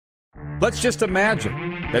Let's just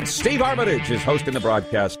imagine that Steve Armitage is hosting the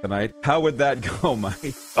broadcast tonight. How would that go,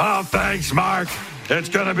 Mike? Oh, thanks, Mark. It's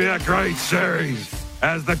going to be a great series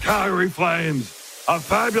as the Calgary Flames, a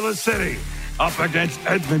fabulous city, up against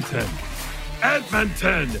Edmonton.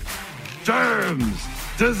 Edmonton! Germs,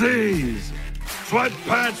 disease,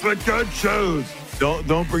 sweatpants with good shoes.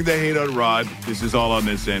 Don't bring the hate on Rod. This is all on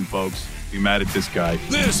this end, folks. Be mad at this guy.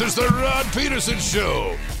 This is the Rod Peterson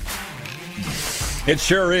Show. It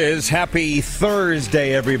sure is. Happy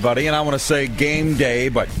Thursday, everybody. And I want to say game day,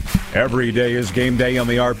 but every day is game day on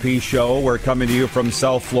the RP Show. We're coming to you from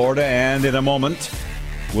South Florida, and in a moment,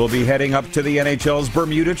 we'll be heading up to the NHL's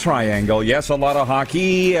Bermuda Triangle. Yes, a lot of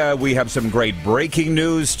hockey. We have some great breaking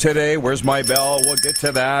news today. Where's my bell? We'll get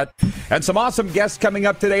to that. And some awesome guests coming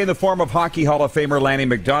up today in the form of Hockey Hall of Famer Lanny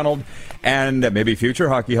McDonald and maybe future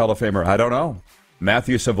Hockey Hall of Famer, I don't know,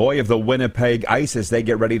 Matthew Savoie of the Winnipeg Ice as they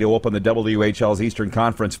get ready to open the WHL's Eastern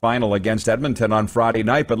Conference Final against Edmonton on Friday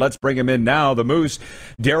night. But let's bring him in now, the Moose,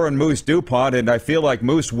 Darren Moose DuPont. And I feel like,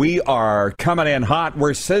 Moose, we are coming in hot.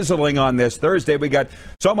 We're sizzling on this Thursday. We got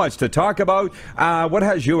so much to talk about. What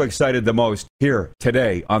has you excited the most here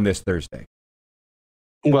today on this Thursday?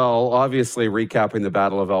 Well, obviously, recapping the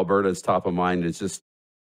Battle of Alberta is top of mind. It's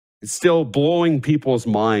still blowing people's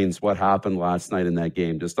minds what happened last night in that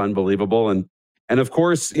game. Just unbelievable. And of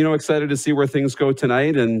course, excited to see where things go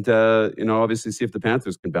tonight and, obviously see if the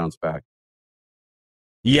Panthers can bounce back.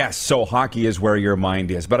 Yes, so hockey is where your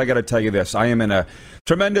mind is. But I got to tell you this, I am in a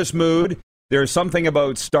tremendous mood. There's something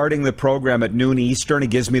about starting the program at noon Eastern. It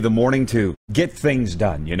gives me the morning to get things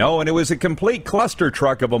done, and it was a complete cluster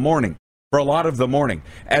truck of a morning for a lot of the morning.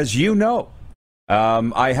 As you know,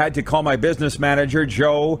 I had to call my business manager,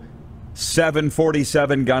 Joe,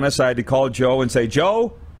 747 Gunnis. I had to call Joe and say,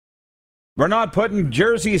 Joe, we're not putting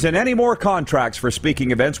jerseys in any more contracts for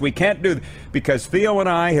speaking events. We can't do because Theo and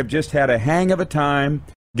I have just had a hang of a time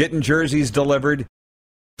getting jerseys delivered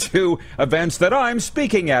to events that I'm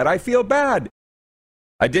speaking at. I feel bad.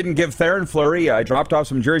 I didn't give Theron Fleury. I dropped off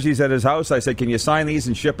some jerseys at his house. I said, can you sign these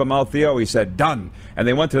and ship them out, Theo? He said, done. And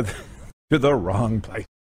they went to the wrong place.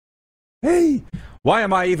 Hey, why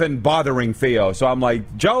am I even bothering Theo? So I'm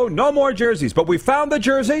like, Joe, no more jerseys. But we found the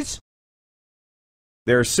jerseys.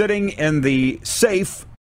 They're sitting in the safe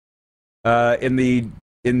in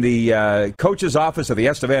the coach's office of the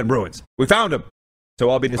Estevan Bruins. We found them. So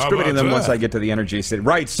I'll be distributing them once I get to the Energy City.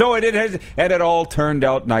 Right. So it all turned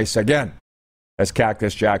out nice again, as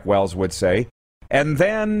Cactus Jack Wells would say. And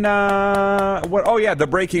then, the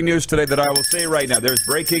breaking news today that I will say right now. There's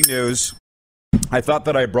breaking news. I thought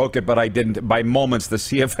that I broke it, but I didn't. By moments, the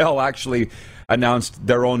CFL actually announced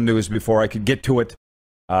their own news before I could get to it.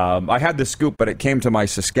 I had the scoop, but it came to my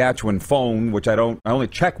Saskatchewan phone, which I only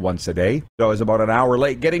check once a day. So I was about an hour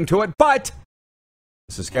late getting to it. But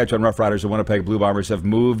the Saskatchewan Roughriders and Winnipeg Blue Bombers have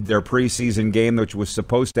moved their preseason game, which was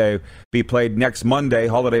supposed to be played next Monday,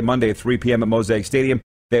 Holiday Monday at 3 p.m. at Mosaic Stadium.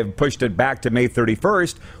 They've pushed it back to May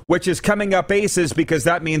 31st, which is coming up aces because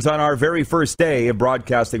that means on our very first day of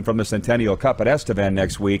broadcasting from the Centennial Cup at Estevan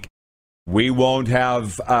next week, we won't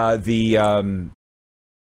have the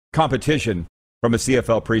competition from a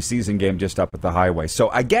CFL preseason game just up at the highway. So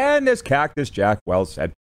again, as Cactus Jack Wells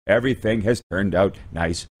said, everything has turned out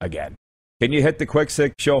nice again. Can you hit the quick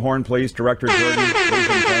six show horn, please, Director Jordan? Please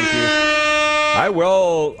and thank you. I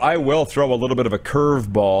will throw a little bit of a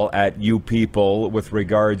curveball at you people with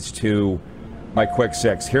regards to my quick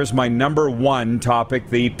six. Here's my number one topic.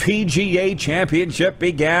 The PGA Championship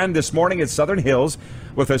began this morning at Southern Hills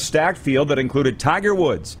with a stacked field that included Tiger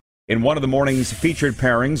Woods in one of the morning's featured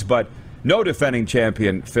pairings, but no defending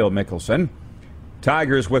champion Phil Mickelson.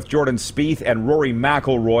 Tigers with Jordan Spieth and Rory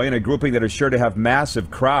McIlroy in a grouping that is sure to have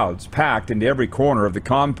massive crowds packed into every corner of the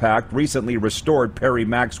compact, recently restored Perry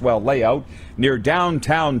Maxwell layout near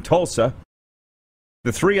downtown Tulsa.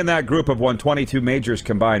 The three in that group have won 22 majors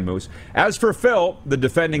combined, Moose. As for Phil, the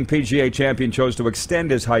defending PGA champion chose to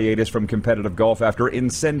extend his hiatus from competitive golf after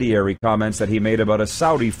incendiary comments that he made about a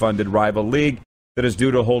Saudi-funded rival league that is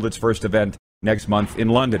due to hold its first event next month in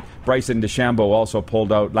London. Bryson DeChambeau also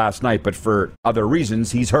pulled out last night, but for other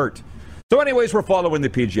reasons, he's hurt. So anyways, we're following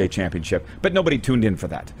the PGA Championship, but nobody tuned in for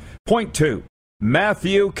that. Point two,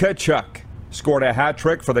 Matthew Tkachuk scored a hat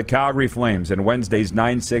trick for the Calgary Flames in Wednesday's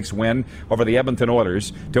 9-6 win over the Edmonton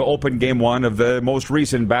Oilers to open Game 1 of the most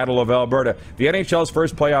recent Battle of Alberta. The NHL's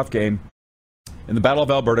first playoff game in the Battle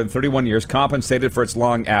of Alberta in 31 years, compensated for its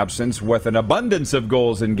long absence with an abundance of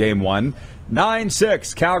goals in Game 1.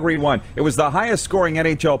 9-6, Calgary won. It was the highest scoring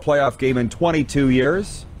NHL playoff game in 22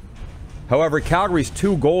 years. However, Calgary's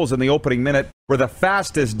 2 goals in the opening minute were the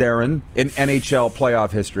fastest, Darren, in NHL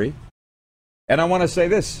playoff history. And I want to say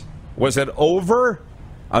this. Was it over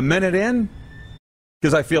a minute in?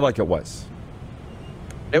 Because I feel like it was.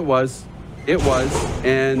 It was.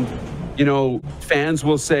 And, fans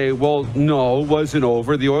will say, well, no, it wasn't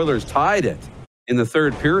over. The Oilers tied it in the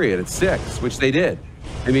third period at 6, which they did.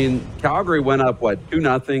 I mean, Calgary went up,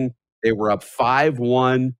 2-0. They were up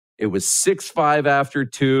 5-1. It was 6-5 after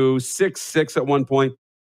 2, 6-6 at one point.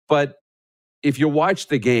 But if you watch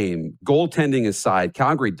the game, goaltending aside,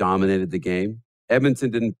 Calgary dominated the game.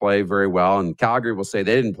 Edmonton didn't play very well, and Calgary will say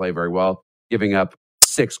they didn't play very well, giving up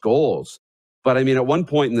 6 goals. But, I mean, at one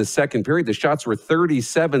point in the second period, the shots were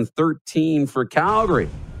 37-13 for Calgary.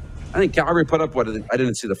 I think Calgary put up, I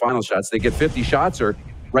didn't see the final shots. They get 50 shots or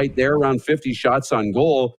right there around 50 shots on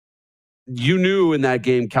goal. You knew in that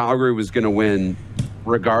game Calgary was going to win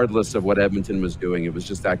regardless of what Edmonton was doing. It was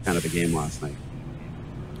just that kind of a game last night.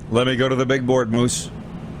 Let me go to the big board, Moose.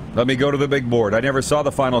 Let me go to the big board. I never saw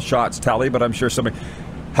the final shots tally, but I'm sure somebody...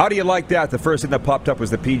 How do you like that? The first thing that popped up was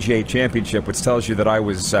the PGA Championship, which tells you that I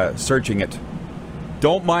was searching it.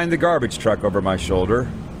 Don't mind the garbage truck over my shoulder.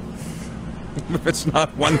 If it's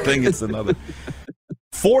not one thing, it's another.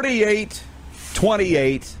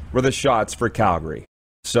 48-28 were the shots for Calgary.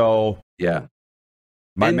 So, yeah,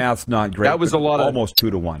 my math's not great. That was a lot of almost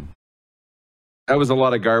 2-1. That was a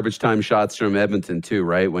lot of garbage time shots from Edmonton too,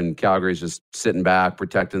 right? When Calgary's just sitting back,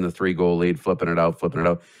 protecting the 3-goal lead, flipping it out.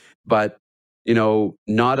 But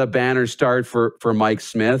not a banner start for Mike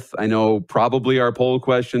Smith. I know probably our poll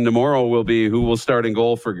question tomorrow will be who will start in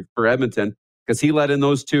goal for Edmonton, because he let in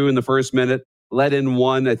those 2 in the first minute, let in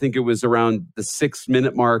 1. I think it was around the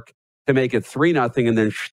 6-minute mark to make it 3-0, and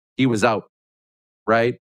then he was out,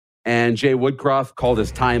 right? And Jay Woodcroft called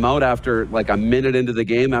his timeout after a minute into the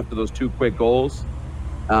game after those 2 quick goals.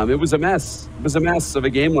 It was a mess. It was a mess of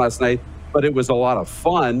a game last night, but it was a lot of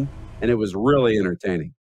fun, and it was really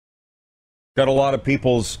entertaining. Got a lot of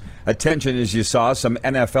people's attention, as you saw. Some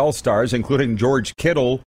NFL stars, including George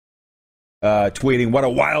Kittle, tweeting, what a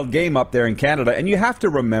wild game up there in Canada. And you have to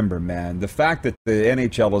remember, man, the fact that the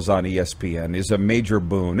NHL is on ESPN is a major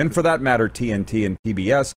boon. And for that matter, TNT and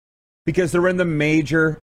PBS, because they're in the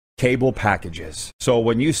major cable packages. So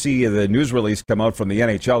when you see the news release come out from the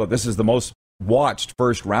NHL that this is the most watched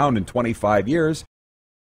first round in 25 years,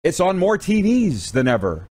 it's on more TVs than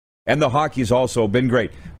ever. And the hockey's also been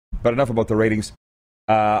great. But enough about the ratings.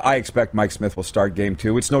 I expect Mike Smith will start game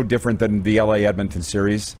 2. It's no different than the LA-Edmonton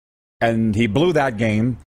series. And he blew that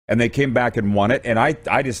game, and they came back and won it. And I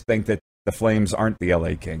just think that the Flames aren't the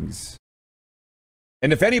LA Kings.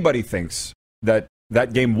 And if anybody thinks that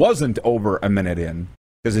that game wasn't over a minute in,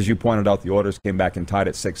 because as you pointed out, the Oilers came back and tied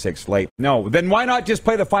at 6-6 late. No, then why not just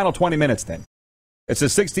play the final 20 minutes then? It's a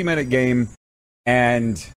 60-minute game,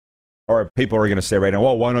 or people are going to say right now,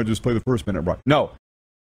 well, why not just play the first minute? No.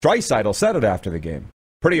 Draisaitl said it after the game.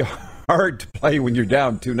 Pretty hard to play when you're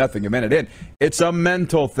down 2-0 a minute in. It's a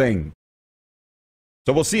mental thing.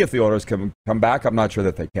 So we'll see if the Oilers can come back. I'm not sure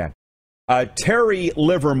that they can. Terry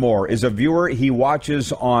Livermore is a viewer. He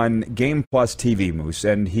watches on Game Plus TV, Moose,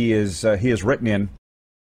 and he has written in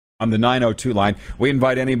on the 902 line. We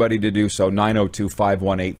invite anybody to do so,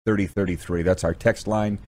 902-518-3033. That's our text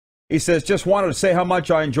line. He says, just wanted to say how much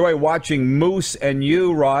I enjoy watching Moose and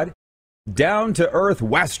you, Rod. Down-to-earth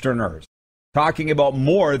Westerners, talking about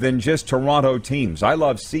more than just Toronto teams. I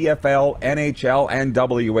love CFL, NHL, and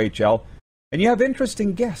WHL, and you have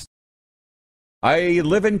interesting guests. I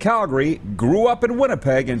live in Calgary, grew up in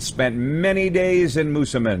Winnipeg, and spent many days in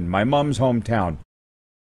Moosomin, my mom's hometown.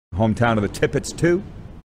 Hometown of the Tippets, too.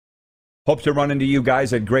 Hope to run into you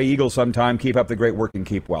guys at Grey Eagle sometime. Keep up the great work and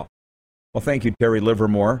keep well. Well, thank you, Terry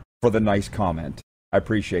Livermore, for the nice comment. I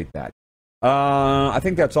appreciate that. I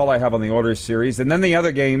think that's all I have on the Oilers series. And then the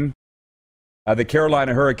other game, the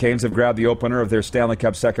Carolina Hurricanes have grabbed the opener of their Stanley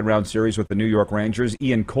Cup second-round series with the New York Rangers.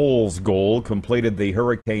 Ian Cole's goal completed the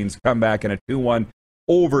Hurricanes' comeback in a 2-1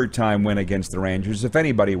 overtime win against the Rangers. If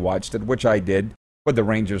anybody watched it, which I did, with the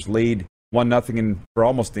Rangers lead 1-0 for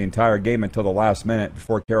almost the entire game until the last minute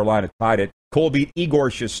before Carolina tied it. Cole beat Igor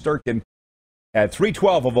Shesterkin at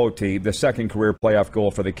 3:12 of OT, the second career playoff goal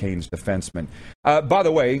for the Canes defenseman. By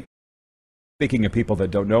the way, speaking of people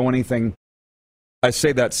that don't know anything, I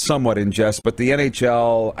say that somewhat in jest, but the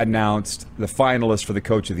NHL announced the finalists for the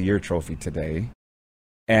Coach of the Year trophy today.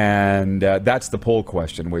 And that's the poll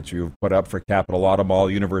question, which you've put up for Capital Auto Mall,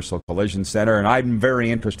 Universal Collision Center. And I'm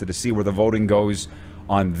very interested to see where the voting goes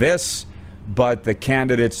on this. But the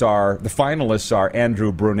finalists are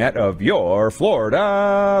Andrew Brunette of your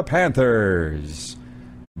Florida Panthers,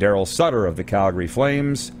 Daryl Sutter of the Calgary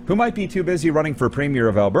Flames, who might be too busy running for Premier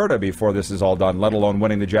of Alberta before this is all done, let alone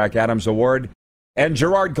winning the Jack Adams Award, and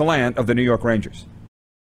Gerard Gallant of the New York Rangers.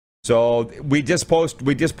 So we just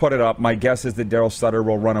put it up. My guess is that Daryl Sutter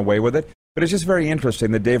will run away with it. But it's just very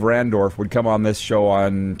interesting that Dave Randorf would come on this show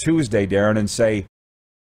on Tuesday, Darren, and say,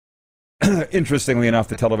 interestingly enough,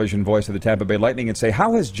 the television voice of the Tampa Bay Lightning, and say,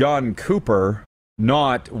 how has John Cooper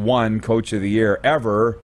not won Coach of the Year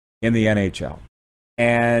ever in the NHL?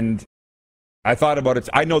 And I thought about it.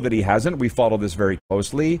 I know that he hasn't. We follow this very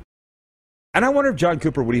closely. And I wonder if John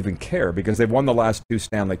Cooper would even care because they've won the last 2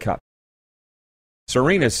 Stanley Cups.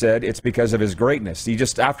 Serena said it's because of his greatness.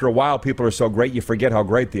 After a while, people are so great, you forget how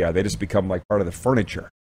great they are. They just become like part of the furniture.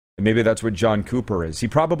 And maybe that's what John Cooper is. He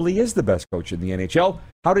probably is the best coach in the NHL.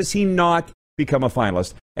 How does he not become a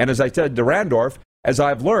finalist? And as I said to Randorf, as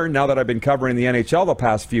I've learned now that I've been covering the NHL the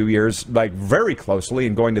past few years, like very closely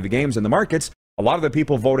and going to the games and the markets, a lot of the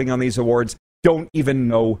people voting on these awards don't even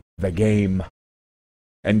know the game.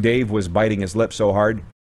 And Dave was biting his lip so hard,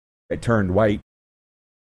 it turned white.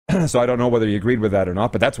 So I don't know whether you agreed with that or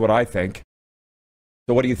not, but that's what I think.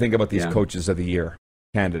 So what do you think about these coaches of the year,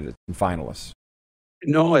 candidates and finalists?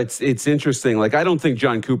 No, it's interesting. Like, I don't think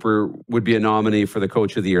John Cooper would be a nominee for the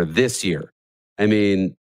coach of the year this year. I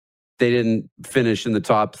mean, they didn't finish in the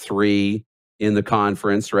top 3 in the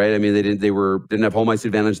conference, right? I mean, they didn't have home ice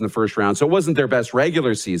advantage in the first round. So it wasn't their best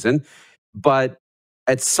regular season. But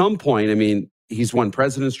at some point, I mean, he's won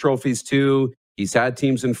President's Trophies too. He's had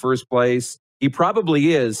teams in first place. He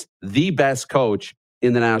probably is the best coach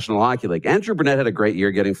in the National Hockey League. Andrew Burnett had a great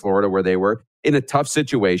year getting Florida where they were in a tough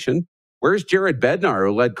situation. Where's Jared Bednar,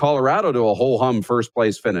 who led Colorado to a whole-hum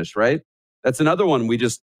first-place finish, right? That's another one. We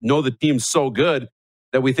just know the team's so good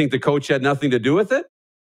that we think the coach had nothing to do with it,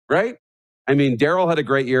 right? I mean, Daryl had a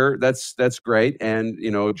great year. That's great. And,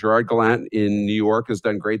 you know, Gerard Gallant in New York has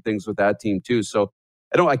done great things with that team too. So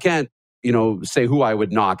I can't, say who I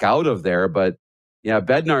would knock out of there, but yeah,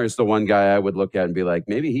 Bednar is the one guy I would look at and be like,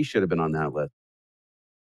 maybe he should have been on that list.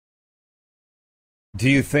 Do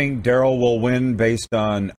you think Daryl will win based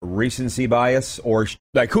on recency bias? Or,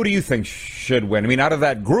 who do you think should win? I mean, out of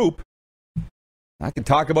that group, I could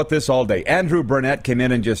talk about this all day. Andrew Burnett came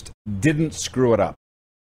in and just didn't screw it up.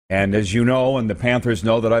 And as you know, and the Panthers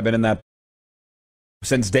know that I've been in that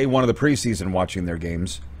since day one of the preseason watching their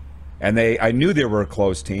games. And I knew they were a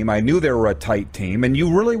close team. I knew they were a tight team. And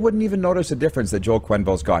you really wouldn't even notice a difference that Joel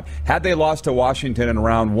Quenneville's got. Had they lost to Washington in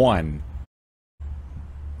round 1,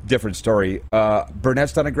 different story.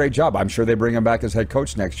 Burnett's done a great job. I'm sure they bring him back as head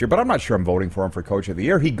coach next year. But I'm not sure I'm voting for him for coach of the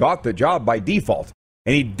year. He got the job by default.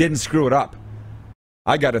 And he didn't screw it up.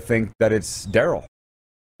 I got to think that it's Daryl.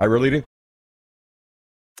 I really do.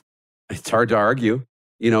 It's hard to argue.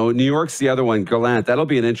 New York's the other one. Gallant. That'll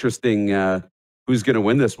be an interesting... who's going to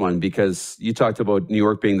win this one, because you talked about New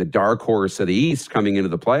York being the dark horse of the East coming into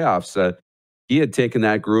the playoffs. He had taken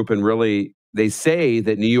that group and really, they say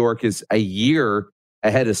that New York is a year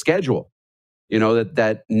ahead of schedule.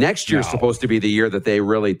 That next year is supposed to be the year that they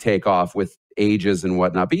really take off with ages and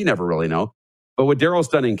whatnot, but you never really know. But what Daryl's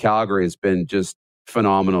done in Calgary has been just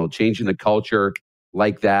phenomenal, changing the culture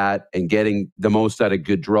like that and getting the most out of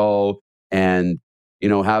Gaudreau and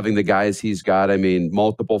having the guys he's got, I mean,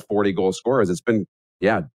 multiple 40-goal scorers. It's been,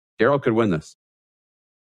 Daryl could win this.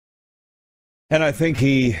 And I think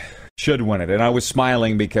he should win it. And I was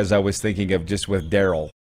smiling because I was thinking of just with Daryl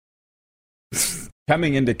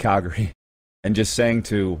coming into Calgary and just saying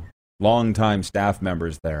to longtime staff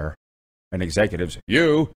members there and executives,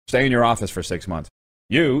 you stay in your office for 6 months.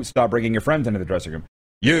 You stop bringing your friends into the dressing room.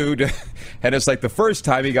 And it's like the first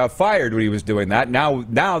time he got fired when he was doing that.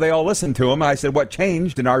 Now they all listen to him. I said, what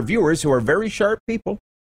changed? And our viewers, who are very sharp people,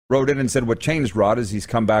 wrote in and said, what changed, Rod, is he's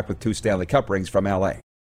come back with 2 Stanley Cup rings from L.A.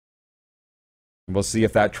 We'll see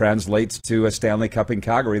if that translates to a Stanley Cup in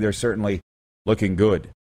Calgary. They're certainly looking good.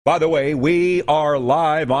 By the way, we are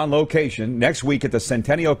live on location next week at the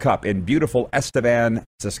Centennial Cup in beautiful Estevan,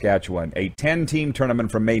 Saskatchewan. A 10-team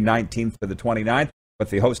tournament from May 19th to the 29th. With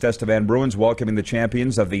the host Estevan Bruins welcoming the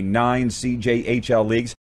champions of the 9 CJHL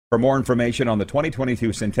leagues. For more information on the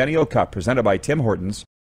 2022 Centennial Cup presented by Tim Hortons,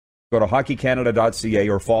 go to hockeycanada.ca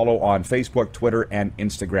or follow on Facebook, Twitter, and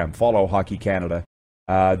Instagram. Follow Hockey Canada.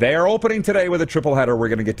 They are opening today with a triple header. We're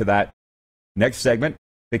going to get to that next segment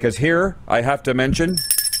because here I have to mention,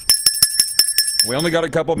 we only got a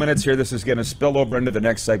couple minutes here. This is going to spill over into the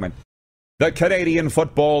next segment. The Canadian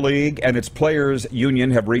Football League and its players' union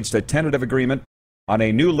have reached a tentative agreement on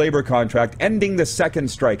a new labor contract ending the second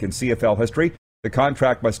strike in CFL history. The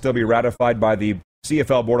contract must still be ratified by the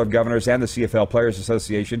CFL Board of Governors and the CFL Players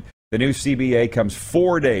Association. The new CBA comes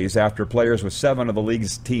 4 days after players with 7 of the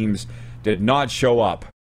league's teams did not show up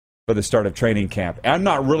for the start of training camp. I'm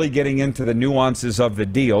not really getting into the nuances of the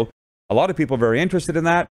deal. A lot of people are very interested in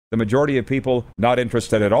that. The majority of people not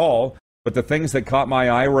interested at all. But the things that caught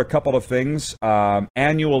my eye were a couple of things.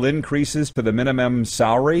 Annual increases to the minimum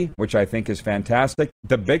salary, which I think is fantastic.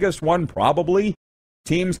 The biggest one, probably,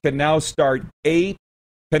 teams can now start 8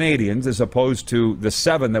 Canadians as opposed to the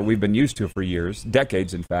 7 that we've been used to for years,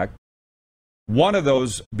 decades, in fact. One of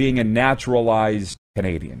those being a naturalized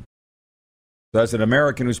Canadian. So as an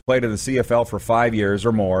American who's played in the CFL for 5 years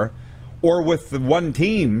or more, or with the one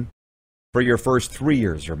team for your first 3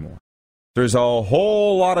 years or more. There's a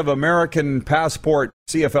whole lot of American passport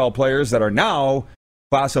CFL players that are now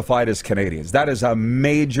classified as Canadians. That is a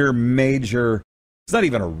major, it's not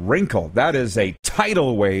even a wrinkle. That is a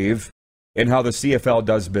tidal wave in how the CFL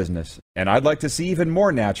does business. And I'd like to see even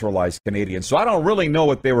more naturalized Canadians. So I don't really know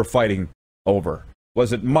what they were fighting over.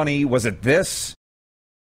 Was it money? Was it this?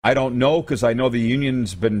 I don't know, because I know the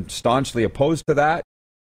union's been staunchly opposed to that.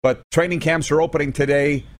 But training camps are opening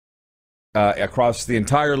today. Across the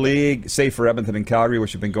entire league, save for Edmonton and Calgary,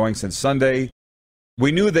 which have been going since Sunday.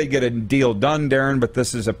 We knew they'd get a deal done, Darren, but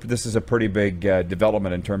this is a pretty big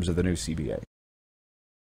development in terms of the new CBA.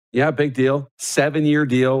 Yeah, big deal. 7-year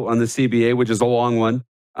deal on the CBA, which is a long one.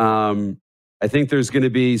 I think there's going to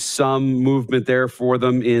be some movement there for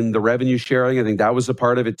them in the revenue sharing. I think that was a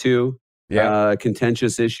part of it too. Yeah,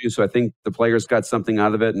 contentious issue. So I think the players got something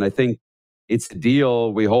out of it, and I think it's a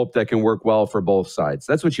deal we hope that can work well for both sides.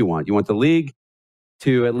 That's what you want. You want the league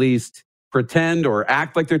to at least pretend or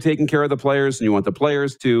act like they're taking care of the players, and you want the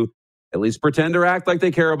players to at least pretend or act like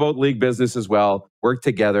they care about league business as well, work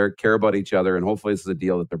together, care about each other, and hopefully this is a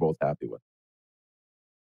deal that they're both happy with.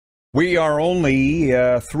 We are only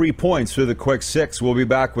 3 points through the quick 6. We'll be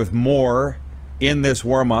back with more in this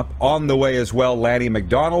warm-up. On the way as well, Lanny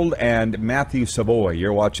McDonald and Matthew Savoie.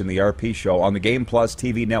 You're watching the RP Show on the Game Plus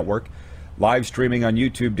TV network. Live streaming on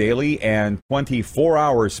YouTube daily and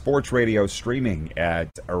 24-hour sports radio streaming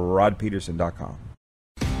at rodpeterson.com.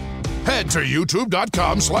 Head to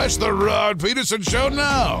youtube.com/The Rod Peterson Show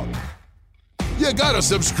now. You gotta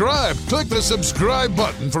subscribe. Click the subscribe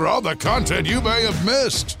button for all the content you may have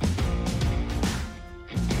missed.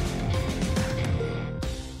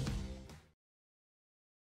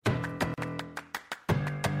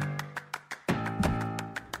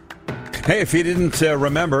 Hey, if you didn't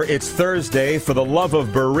remember, it's Thursday. For the love of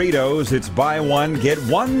burritos, it's buy one, get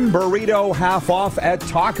one burrito half off at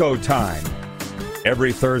Taco Time.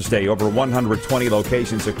 Every Thursday, over 120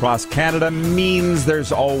 locations across Canada means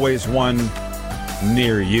there's always one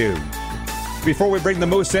near you. Before we bring the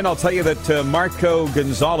Moose in, I'll tell you that Marco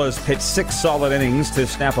Gonzalez pitched 6 solid innings to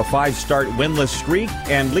snap a 5-start winless streak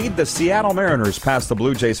and lead the Seattle Mariners past the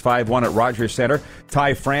Blue Jays 5-1 at Rogers Center.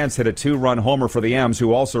 Ty France hit a 2-run homer for the M's,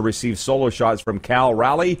 who also received solo shots from Cal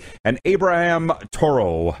Raleigh and Abraham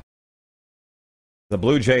Toro. The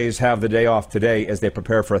Blue Jays have the day off today as they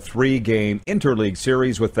prepare for a 3-game interleague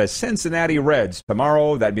series with the Cincinnati Reds.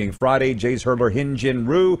 Tomorrow, that being Friday, Jays hurdler Hyun-Jin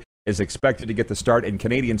Ryu is expected to get the start, and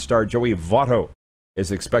Canadian star Joey Votto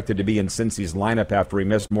is expected to be in Cincy's lineup after he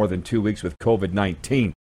missed more than 2 weeks with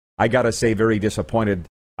COVID-19. I got to say, very disappointed.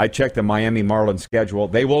 I checked the Miami Marlins schedule.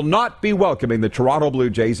 They will not be welcoming the Toronto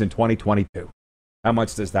Blue Jays in 2022. How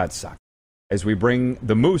much does that suck? As we bring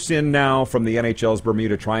the Moose in now from the NHL's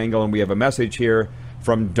Bermuda Triangle, and we have a message here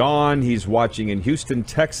from Don. He's watching in Houston,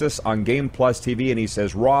 Texas on Game Plus TV, and he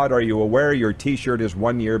says, Rod, are you aware your T-shirt is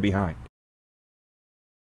 1 year behind?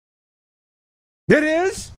 It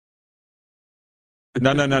is?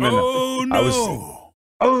 No. Oh,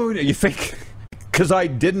 no. You think? Because I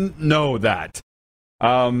didn't know that.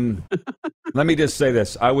 Let me just say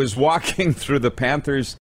this. I was walking through the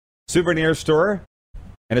Panthers souvenir store,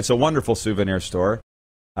 and it's a wonderful souvenir store,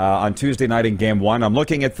 on Tuesday night in Game 1. I'm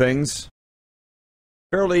looking at things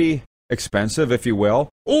fairly expensive, if you will.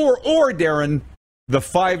 Or Darren, the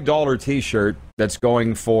 $5 T-shirt that's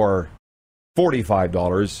going for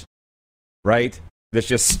 $45. Right? That's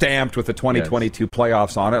just stamped with the 2022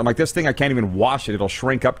 playoffs on it. I'm like, this thing, I can't even wash it. It'll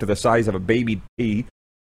shrink up to the size of a baby pea.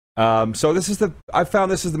 So I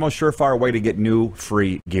found this is the most surefire way to get new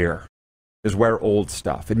free gear, is wear old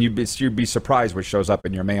stuff. And you'd be surprised what shows up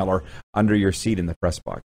in your mail or under your seat in the press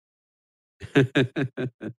box.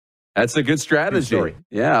 That's a good strategy.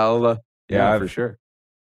 Yeah, yeah, for sure.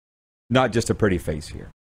 Not just a pretty face here.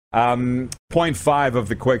 Point 5 of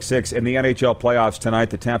the quick 6 in the NHL playoffs tonight.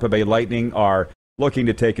 The Tampa Bay Lightning are looking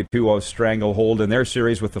to take a 2-0 stranglehold in their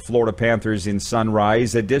series with the Florida Panthers in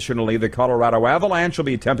Sunrise. Additionally, the Colorado Avalanche will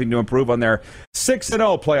be attempting to improve on their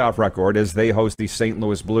 6-0 playoff record as they host the St.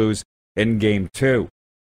 Louis Blues in Game 2.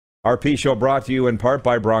 Our P Show brought to you in part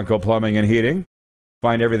by Bronco Plumbing and Heating.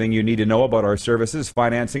 Find everything you need to know about our services,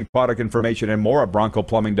 financing, product information, and more at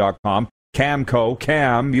broncoplumbing.com.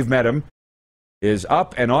 Cam, you've met him, is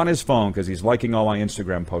up and on his phone because he's liking all my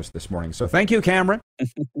Instagram posts this morning. So thank you, Cameron.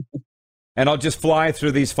 And I'll just fly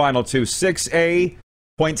through these final two.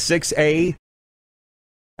 6A.6A.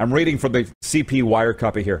 I'm reading from the CP Wire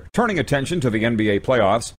copy here. Turning attention to the NBA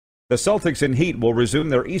playoffs, the Celtics and Heat will resume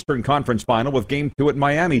their Eastern Conference final with Game 2 at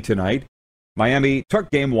Miami tonight. Miami took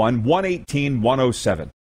Game 1, 118-107.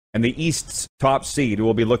 And the East's top seed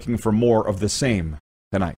will be looking for more of the same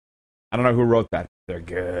tonight. I don't know who wrote that. They're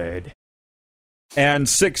good. And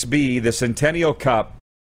 6B, the Centennial Cup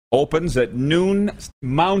opens at noon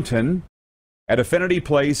Mountain at Affinity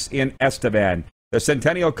Place in Estevan. The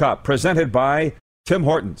Centennial Cup, presented by Tim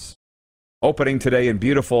Hortons, opening today in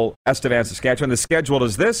beautiful Estevan, Saskatchewan. The schedule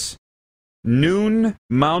is this: noon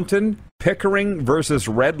Mountain, Pickering versus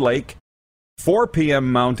Red Lake; 4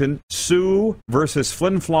 p.m. Mountain, Sioux versus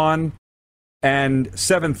Flin Flon; and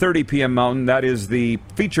 7:30 p.m. Mountain, that is the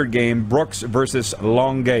featured game, Brooks versus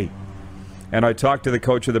Longueuil. And I talked to the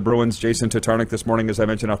coach of the Bruins, Jason Tatarnic, this morning, as I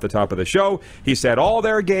mentioned off the top of the show. He said all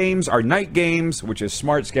their games are night games, which is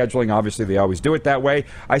smart scheduling. Obviously, they always do it that way.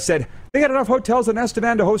 I said, they got enough hotels in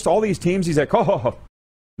Estevan to host all these teams? He's like, oh,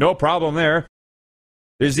 no problem there.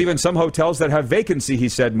 There's even some hotels that have vacancy, he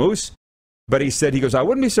said, Moose. But he goes, I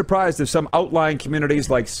wouldn't be surprised if some outlying communities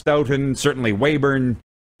like Stoughton, certainly Weyburn,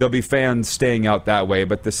 there'll be fans staying out that way.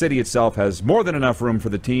 But the city itself has more than enough room for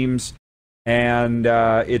the teams. And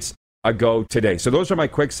it's a go today. So those are my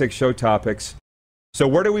quick 6 show topics. So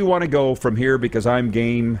where do we want to go from here? Because I'm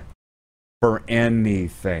game for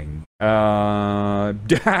anything.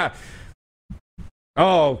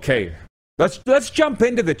 Okay. Let's jump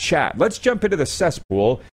into the chat. Let's jump into the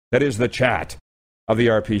cesspool that is the chat of the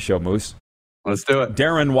RP show, Moose. Let's do it.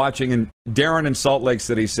 Darren in Salt Lake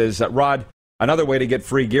City says, Rod, another way to get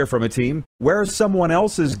free gear from a team, wear someone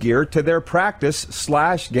else's gear to their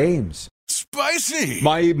practice/games. Spicy.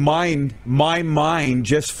 My mind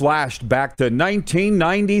just flashed back to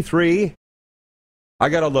 1993. I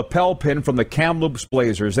got a lapel pin from the Kamloops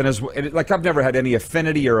Blazers, and I've never had any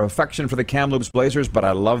affinity or affection for the Kamloops Blazers, but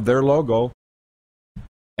I love their logo.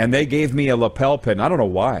 And they gave me a lapel pin. I don't know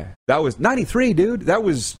why. That was 93, dude. That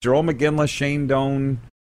was Jerome McGinley, Shane Doan,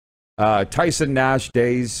 Tyson Nash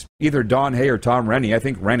days, either Don Hay or Tom Rennie. I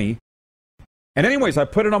think Rennie. And anyways, I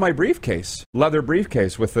put it on my briefcase, leather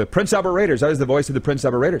briefcase, with the Prince Albert Raiders. I was the voice of the Prince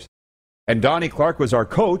Albert Raiders. And Donnie Clark was our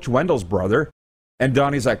coach, Wendell's brother. And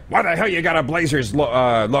Donnie's like, why the hell you got a Blazers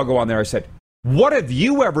logo on there? I said, what have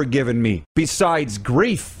you ever given me besides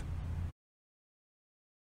grief?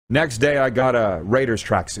 Next day, I got a Raiders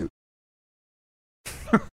tracksuit.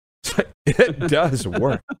 It does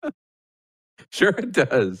work. Sure it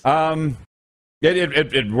does.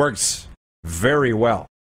 It works very well.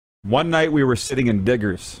 One night we were sitting in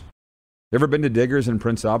Diggers. You ever been to Diggers in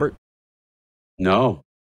Prince Albert? No.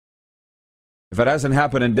 If it hasn't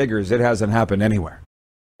happened in Diggers, it hasn't happened anywhere.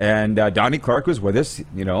 And Donnie Clark was with us,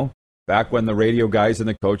 back when the radio guys and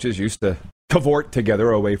the coaches used to cavort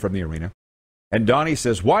together away from the arena. And Donnie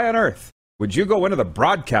says, why on earth would you go into the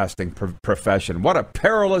broadcasting profession? What a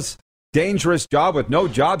perilous, dangerous job with no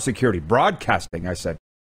job security. Broadcasting, I said.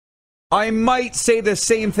 I might say the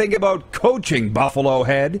same thing about coaching, Buffalo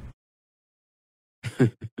Head.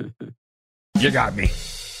 You got me,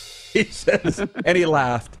 he says, and he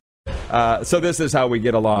laughed. So this is how we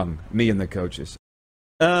get along, me and the coaches.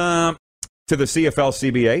 To the CFL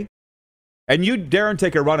CBA. And you, Darren,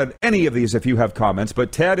 take a run at any of these if you have comments.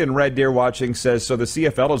 But Ted in Red Deer watching says, so the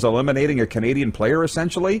CFL is eliminating a Canadian player,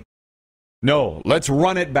 essentially? No, let's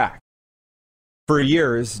run it back. For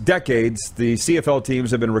years, decades, the CFL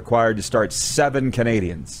teams have been required to start 7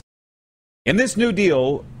 Canadians. In this new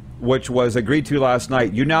deal, which was agreed to last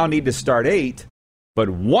night, you now need to start 8, but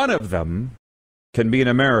one of them can be an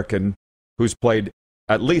American who's played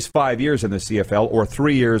at least 5 years in the CFL or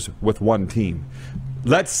 3 years with one team.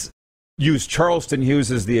 Let's use Charleston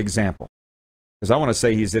Hughes as the example, because I want to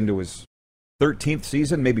say he's into his 13th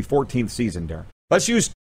season, maybe 14th season, Darren. Let's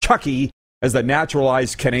use Chucky as the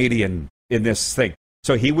naturalized Canadian in this thing.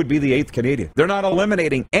 So he would be the 8th Canadian. They're not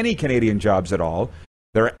eliminating any Canadian jobs at all.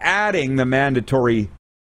 They're adding the mandatory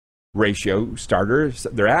ratio starters.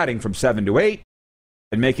 They're adding from 7 to 8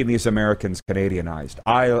 and making these Americans Canadianized.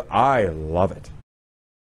 I love it.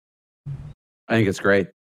 I think it's great.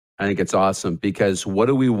 I think it's awesome, because what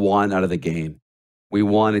do we want out of the game? We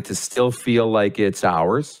want it to still feel like it's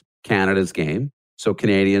ours, Canada's game. So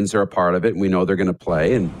Canadians are a part of it, and we know they're going to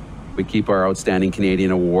play, and we keep our Outstanding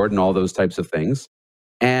Canadian Award and all those types of things.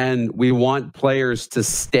 And we want players to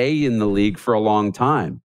stay in the league for a long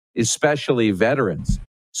time, especially veterans.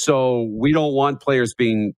 So we don't want players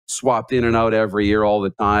being swapped in and out every year all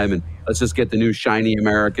the time. And let's just get the new shiny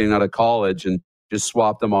American out of college and just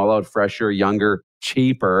swap them all out, fresher, younger,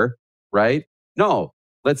 cheaper, right? No,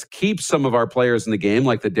 let's keep some of our players in the game,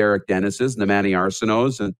 like the Derek Dennises and the Manny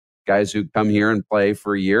Arsenaults and guys who come here and play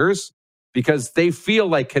for years because they feel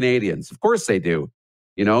like Canadians. Of course they do.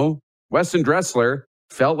 You know, Weston Dressler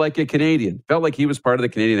felt like a Canadian, felt like he was part of the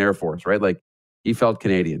Canadian Air Force, right? Like he felt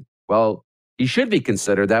Canadian. Well, he should be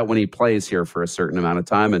considered that when he plays here for a certain amount of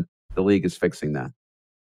time, and the league is fixing that.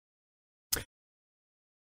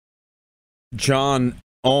 John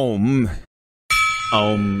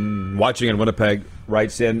watching in Winnipeg,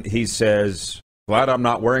 writes in, he says, glad I'm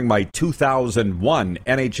not wearing my 2001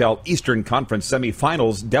 NHL Eastern Conference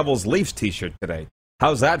semifinals Devils Leafs t-shirt today.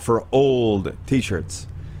 How's that for old t-shirts?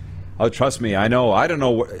 Oh, trust me, I know. I don't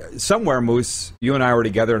know. Somewhere, Moose, you and I were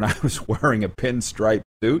together and I was wearing a pinstripe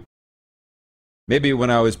suit. Maybe when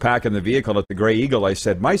I was packing the vehicle at the Grey Eagle, I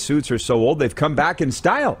said, my suits are so old, they've come back in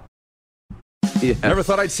style. Yes. Never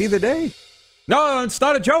thought I'd see the day. No, it's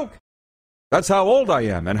not a joke. That's how old I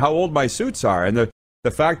am and how old my suits are. And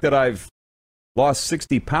the fact that I've lost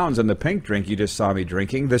 60 pounds in the pink drink you just saw me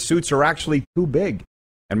drinking, the suits are actually too big.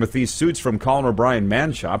 And with these suits from Colin O'Brien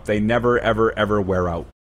Man Shop, they never, ever, ever wear out.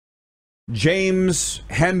 James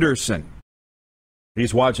Henderson,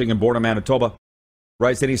 he's watching in Bourne, Manitoba,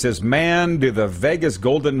 writes in, he says, man, do the Vegas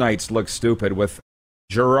Golden Knights look stupid with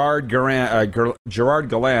Gerard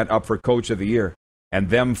Gallant up for Coach of the Year and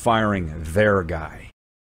them firing their guy.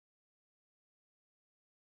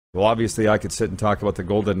 Well, obviously, I could sit and talk about the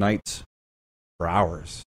Golden Knights for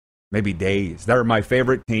hours, maybe days. They're my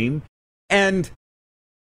favorite team. And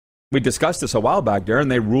we discussed this a while back, Darren.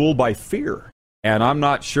 They rule by fear. And I'm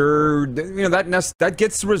not sure, that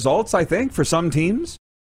gets results, I think, for some teams.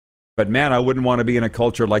 But, man, I wouldn't want to be in a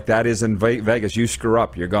culture like that is in Vegas. You screw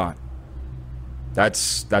up, you're gone.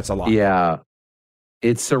 That's a lot. Yeah.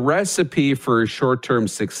 It's a recipe for short-term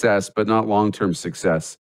success, but not long-term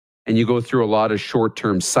success. And you go through a lot of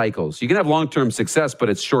short-term cycles. You can have long-term success, but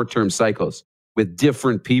it's short-term cycles with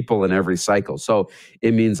different people in every cycle. So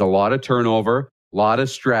it means a lot of turnover, a lot of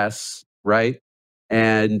stress, right?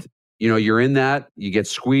 And, you're in that, you get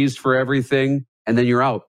squeezed for everything, and then you're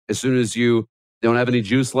out as soon as you don't have any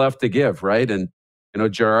juice left to give, right? And,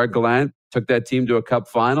 Gerard Gallant took that team to a cup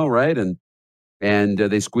final, right? And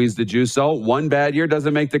they squeezed the juice out. One bad year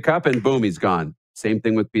doesn't make the cup, and boom, he's gone. Same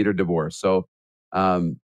thing with Peter DeBoer. So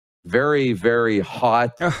very, very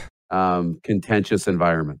hot, contentious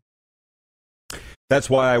environment. That's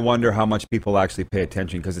why I wonder how much people actually pay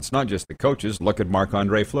attention, because it's not just the coaches. Look at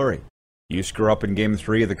Marc-Andre Fleury. You screw up in Game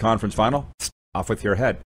 3 of the conference final, off with your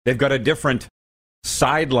head. They've got a different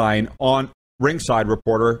sideline on ringside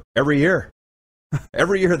reporter every year.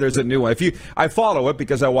 Every year there's a new one. I follow it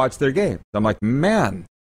because I watch their games. I'm like, man,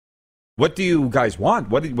 what do you guys want?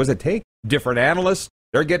 What does it take? Different analysts?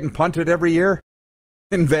 They're getting punted every year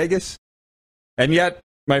in Vegas. And yet,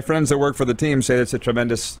 my friends that work for the team say it's a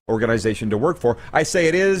tremendous organization to work for. I say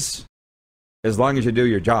it is, as long as you do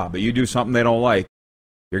your job. But you do something they don't like,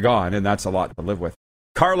 you're gone, and that's a lot to live with.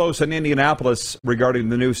 Carlos in Indianapolis regarding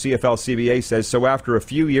the new CFL-CBA says, so after a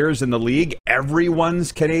few years in the league,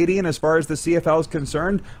 everyone's Canadian as far as the CFL is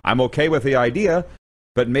concerned. I'm okay with the idea,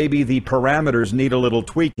 but maybe the parameters need a little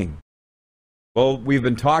tweaking. Well, we've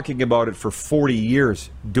been talking about it for 40 years,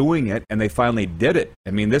 doing it, and they finally did it.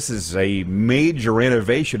 I mean, this is a major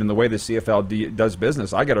innovation in the way the CFL does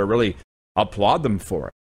business. I got to really applaud them for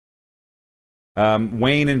it.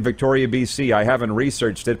 Wayne in Victoria, BC, I haven't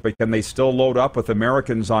researched it, but can they still load up with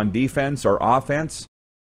Americans on defense or offense?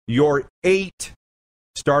 Your 8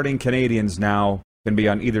 starting Canadians now can be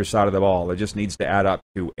on either side of the ball. It just needs to add up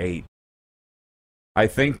to 8. I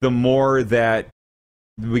think the more that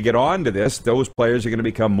we get on to this, those players are going to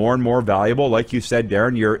become more and more valuable. Like you said,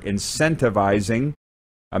 Darren, you're incentivizing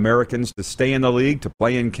Americans to stay in the league, to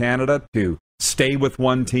play in Canada, to stay with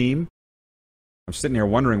one team. I'm sitting here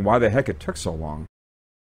wondering why the heck it took so long.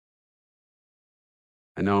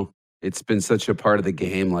 I know. It's been such a part of the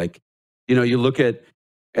game. Like, you look at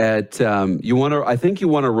I think you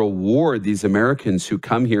want to reward these Americans who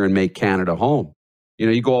come here and make Canada home.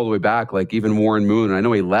 You go all the way back, like even Warren Moon. I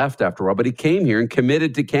know he left after a while, but he came here and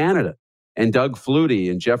committed to Canada. And Doug Flutie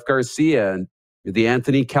and Jeff Garcia and the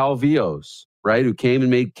Anthony Calvillos, right, who came and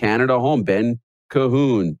made Canada home. Ben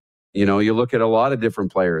Cahoon. You look at a lot of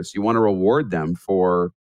different players. You want to reward them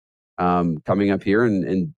for coming up here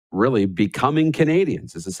and really becoming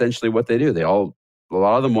Canadians is essentially what they do. A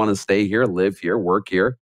lot of them want to stay here, live here, work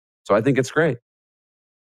here. So I think it's great.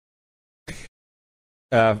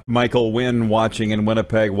 Michael Wynn, watching in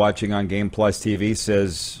Winnipeg, watching on Game Plus TV,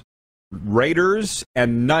 says Raiders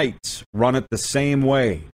and Knights run it the same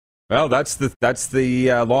way. Well, that's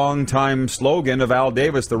the long-time slogan of Al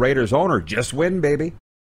Davis, the Raiders owner. Just win, baby.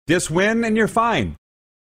 Just win and you're fine.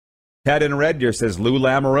 Ted in Red Deer says Lou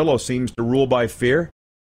Lamoriello seems to rule by fear.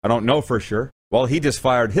 I don't know for sure. Well, he just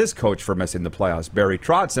fired his coach for missing the playoffs, Barry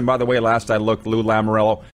Trotz. And by the way, last I looked, Lou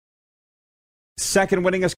Lamoriello, second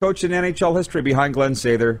winningest coach in NHL history behind Glenn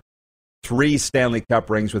Sather. 3 Stanley Cup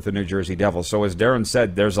rings with the New Jersey Devils. So as Darren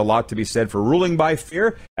said, there's a lot to be said for ruling by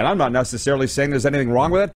fear. And I'm not necessarily saying there's anything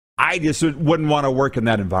wrong with it. I just wouldn't want to work in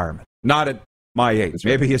that environment. Not at my age.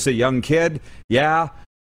 Maybe he's a young kid. Yeah,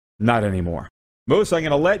 not anymore. Moose, I'm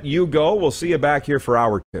going to let you go. We'll see you back here for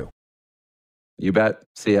hour 2. You bet.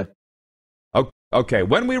 See ya. Okay,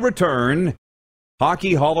 when we return,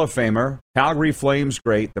 Hockey Hall of Famer, Calgary Flames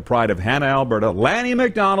great, the pride of Hannah, Alberta, Lanny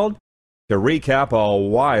McDonald, to recap a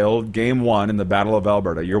wild Game 1 in the Battle of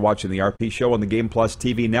Alberta. You're watching the RP Show on the Game Plus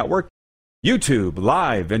TV network, YouTube,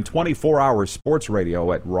 live, and 24-hour sports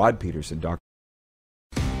radio at rodpeterson.com.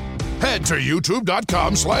 Head to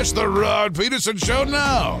youtube.com/The Rod Peterson Show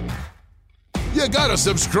now. You gotta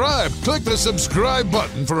subscribe. Click the subscribe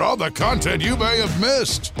button for all the content you may have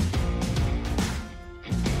missed.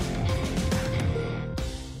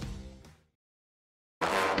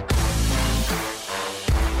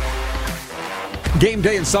 Game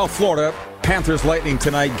day in South Florida. Panthers Lightning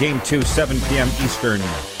tonight, Game 2, 7 p.m. Eastern.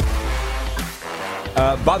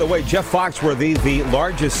 By the way, Jeff Foxworthy, the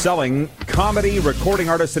largest selling comedy recording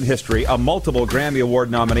artist in history, a multiple Grammy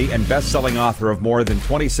Award nominee and best-selling author of more than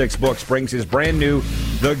 26 books, brings his brand new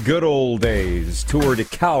The Good Old Days tour to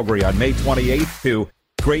Calgary on May 28th to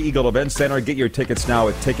Grey Eagle Event Center. Get your tickets now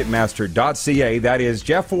at Ticketmaster.ca. That is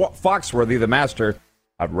Jeff Foxworthy, the master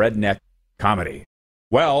of redneck comedy.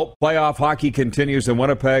 Well, playoff hockey continues in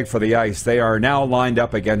Winnipeg for the Ice. They are now lined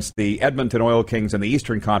up against the Edmonton Oil Kings in the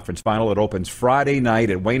Eastern Conference Final. It opens Friday night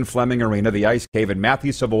at Wayne Fleming Arena, the Ice Cave, and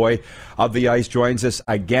Matthew Savoie of the Ice joins us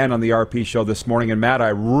again on the RP Show this morning. And Matt, I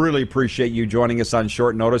really appreciate you joining us on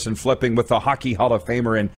short notice and flipping with the Hockey Hall of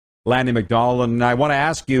Famer and Lanny McDonald. And I want to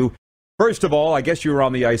ask you, first of all, I guess you were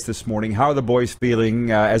on the ice this morning. How are the boys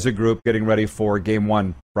feeling as a group getting ready for Game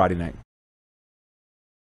 1 Friday night?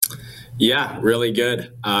 Yeah, really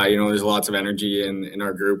good. There's lots of energy in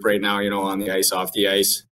our group right now, on the ice, off the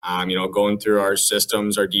ice. Going through our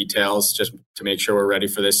systems, our details, just to make sure we're ready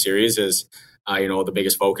for this series is, the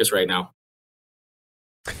biggest focus right now.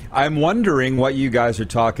 I'm wondering what you guys are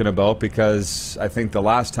talking about, because I think the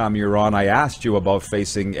last time you were on, I asked you about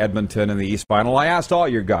facing Edmonton in the East Final. I asked all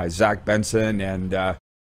your guys, Zach Benson and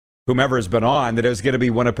whomever has been on, that it was going to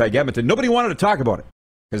be Winnipeg-Edmonton. Nobody wanted to talk about it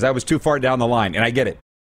because that was too far down the line, and I get it.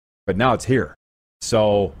 But now it's here.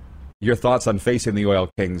 So your thoughts on facing the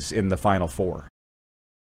Oil Kings in the Final Four?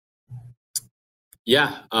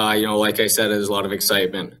 Yeah, like I said, there's a lot of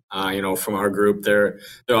excitement, from our group. They're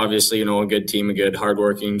obviously, a good team, a good,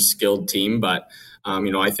 hardworking, skilled team. But,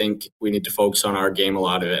 I think we need to focus on our game, a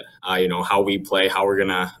lot of it, how we play, how we're going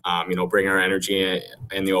to, bring our energy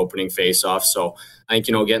in the opening face-off. So I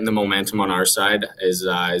think, getting the momentum on our side is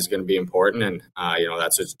going to be important. And,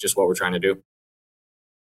 that's just what we're trying to do.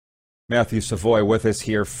 Matthew Savoie with us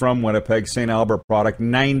here from Winnipeg, St. Albert product,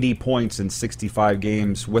 90 points in 65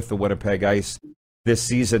 games with the Winnipeg Ice this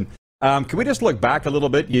season. Can we just look back a little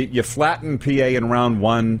bit? You flattened PA in round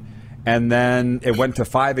 1, and then it went to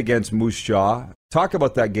 5 against Moose Jaw. Talk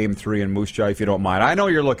about that Game 3 in Moose Jaw, if you don't mind. I know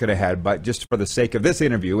you're looking ahead, but just for the sake of this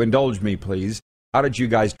interview, indulge me, please. How did you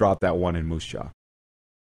guys drop that one in Moose Jaw?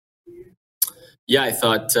 Yeah, I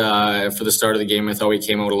thought for the start of the game, I thought we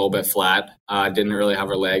came out a little bit flat. Didn't really have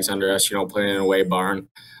our legs under us, playing in a away barn.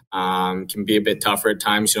 Can be a bit tougher at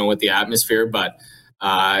times, with the atmosphere. But,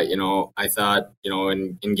 I thought,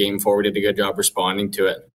 in Game 4, we did a good job responding to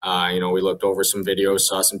it. We looked over some videos,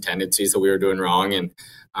 saw some tendencies that we were doing wrong and,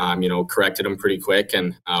 corrected them pretty quick.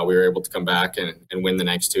 And we were able to come back and win the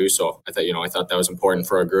next 2. So I thought that was important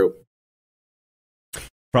for our group.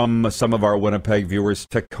 From some of our Winnipeg viewers,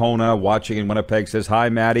 Tacona watching in Winnipeg says, "Hi,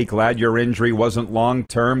 Matty. Glad your injury wasn't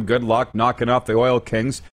long-term. Good luck knocking off the Oil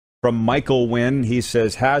Kings." From Michael Wynn, he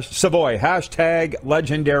says, Savoie, hashtag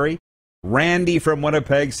legendary. Randy from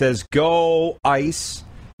Winnipeg says, "Go Ice."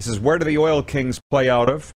 He says, "Where do the Oil Kings play out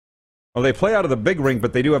of?" Well, they play out of the big rink,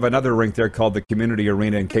 but they do have another rink there called the Community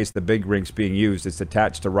Arena in case the big rink's being used. It's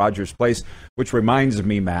attached to Rogers Place, which reminds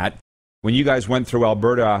me, Matt, when you guys went through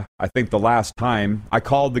Alberta, I think the last time, I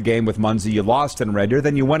called the game with Munzie. You lost in Red Deer,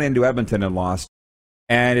 then you went into Edmonton and lost.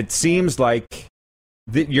 And it seems like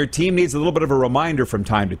your team needs a little bit of a reminder from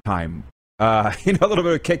time to time. a little bit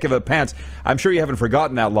of a kick of the pants. I'm sure you haven't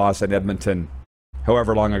forgotten that loss in Edmonton,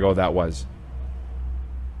 however long ago that was.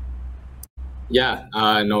 Yeah,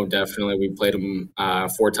 no, definitely. We played them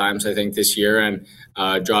 4 times, I think, this year, and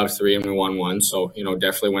dropped 3 and we won 1. So,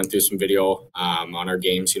 definitely went through some video on our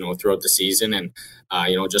games, throughout the season, and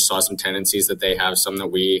just saw some tendencies that they have, some that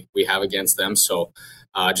we have against them. So,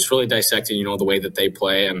 just really dissecting, the way that they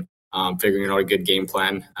play, and figuring out a good game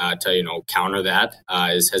plan to counter that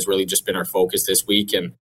has really just been our focus this week.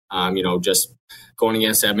 And just going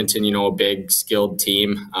against Edmonton, a big skilled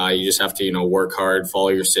team, you just have to work hard, follow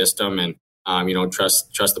your system, and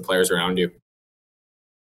trust the players around you.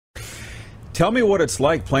 Tell me what it's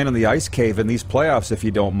like playing in the ice cave in these playoffs, if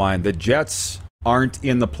you don't mind. The Jets aren't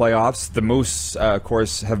in the playoffs. The Moose, of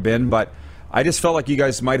course, have been, but I just felt like you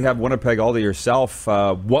guys might have Winnipeg all to yourself.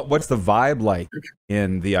 What's the vibe like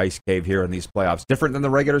in the ice cave here in these playoffs? Different than the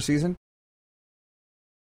regular season?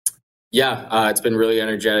 Yeah, it's been really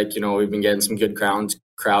energetic. We've been getting some good crowds,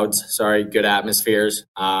 good atmospheres.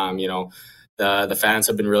 The fans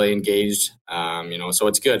have been really engaged, so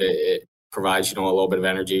it's good. It provides, a little bit of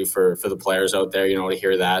energy for the players out there, to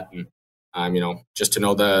hear that. And, just to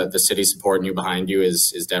know the city supporting you behind you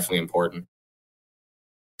is definitely important.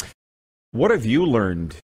 What have you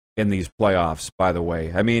learned in these playoffs, by the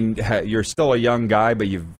way? I mean, you're still a young guy, but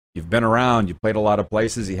you've been around. You played a lot of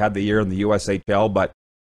places. You had the year in the USHL, but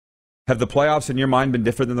have the playoffs in your mind been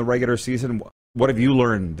different than the regular season? What have you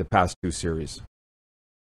learned the past 2 series?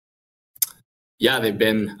 Yeah, they've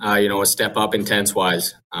been, a step up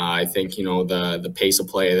intense-wise. I think, the pace of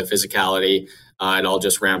play, the physicality, it all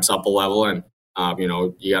just ramps up a level. And,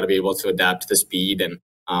 you got to be able to adapt to the speed and,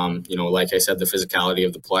 like I said, the physicality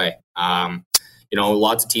of the play.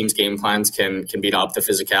 Lots of teams' game plans can beat up the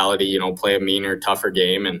physicality, play a meaner, tougher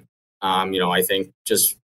game. And, I think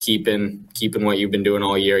just keeping what you've been doing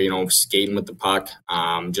all year, skating with the puck,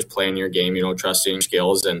 just playing your game, trusting your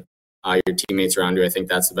skills and your teammates around you. I think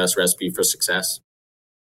that's the best recipe for success.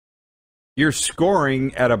 You're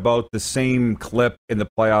scoring at about the same clip in the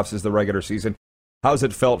playoffs as the regular season. How's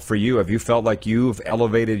it felt for you? Have you felt like you've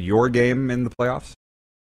elevated your game in the playoffs?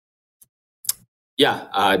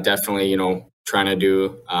 Yeah, definitely, trying to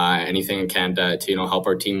do anything I can to help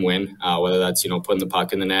our team win, whether that's, putting the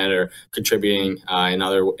puck in the net or contributing in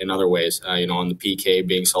other ways, on the PK,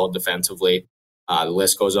 being solid defensively. The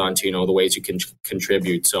list goes on to, the ways you can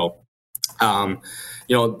contribute. So,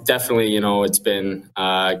 definitely, it's been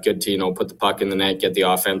good to, put the puck in the net, get the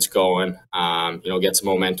offense going, get some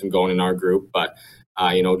momentum going in our group. But,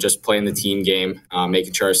 just playing the team game,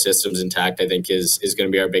 making sure our system's intact, I think is going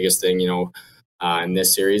to be our biggest thing, in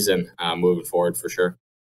this series and moving forward for sure.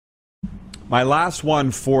 My last one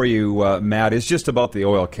for you, Matt, is just about the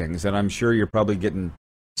Oil Kings. And I'm sure you're probably getting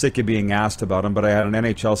sick of being asked about them, but I had an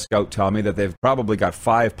NHL scout tell me that they've probably got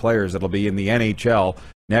 5 players that'll be in the NHL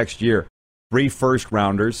next year. 3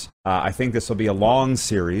 first-rounders. I think this will be a long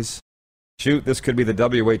series. Shoot, this could be the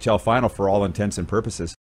WHL final for all intents and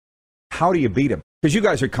purposes. How do you beat them? Because you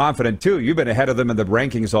guys are confident, too. You've been ahead of them in the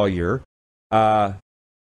rankings all year.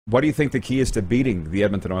 What do you think the key is to beating the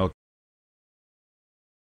Edmonton Oil?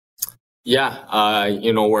 Yeah,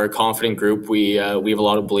 we're a confident group. We have a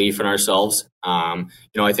lot of belief in ourselves.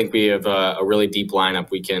 I think we have a really deep lineup.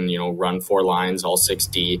 We can, run 4 lines, all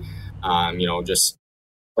 6D, just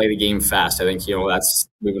play the game fast. I think,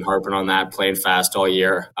 we've been harping on that, playing fast all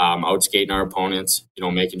year, outskating our opponents,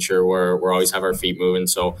 making sure we're always have our feet moving.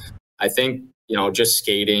 So I think, just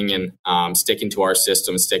skating and sticking to our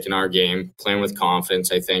system, sticking our game, playing with confidence,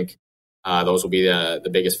 I think those will be the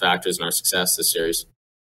biggest factors in our success this series.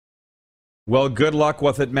 Well, good luck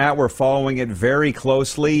with it, Matt. We're following it very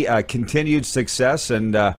closely. Continued success,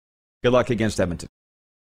 and good luck against Edmonton.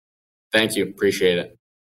 Thank you. Appreciate it.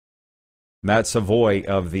 Matt Savoie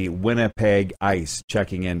of the Winnipeg Ice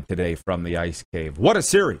checking in today from the Ice Cave. What a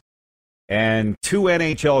series. And 2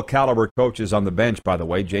 NHL caliber coaches on the bench, by the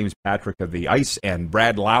way, James Patrick of the Ice and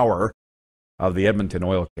Brad Lauer of the Edmonton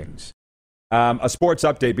Oil Kings. A sports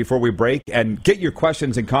update before we break, and get your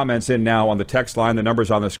questions and comments in now on the text line. The number's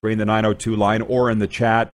on the screen, the 902 line, or in the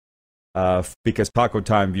chat, because Taco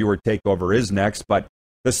Time viewer takeover is next. But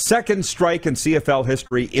the second strike in CFL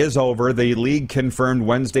history is over. The league confirmed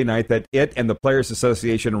Wednesday night that it and the Players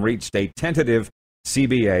Association reached a tentative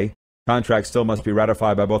CBA. Contract still must be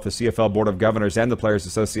ratified by both the CFL Board of Governors and the Players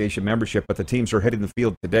Association membership, but the teams are hitting the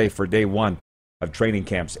field today for day 1 of training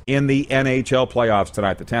camps. In the NHL playoffs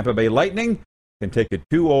tonight, the Tampa Bay Lightning can take a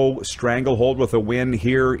 2-0 stranglehold with a win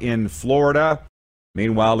here in Florida.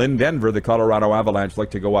 Meanwhile, in Denver, the Colorado Avalanche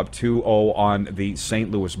look to go up 2-0 on the St.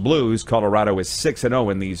 Louis Blues. Colorado is 6-0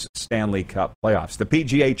 in these Stanley Cup playoffs. The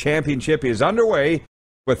PGA Championship is underway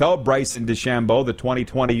without Bryson DeChambeau. The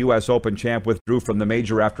 2020 U.S. Open champ withdrew from the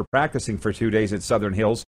major after practicing for 2 days at Southern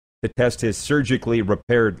Hills to test his surgically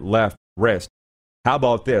repaired left wrist. How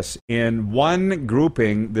about this? In one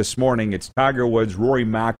grouping this morning, it's Tiger Woods, Rory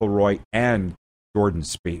McIlroy, and Jordan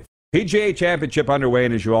Spieth. PGA Championship underway,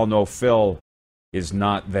 and as you all know, Phil is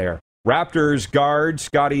not there. Raptors guard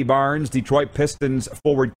Scotty Barnes, Detroit Pistons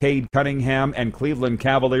forward Cade Cunningham, and Cleveland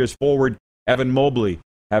Cavaliers forward Evan Mobley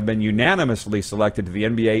have been unanimously selected to the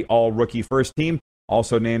NBA All-Rookie First Team.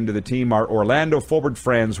 Also named to the team are Orlando forward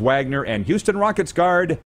Franz Wagner and Houston Rockets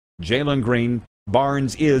guard Jalen Green.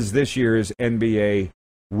 Barnes is this year's NBA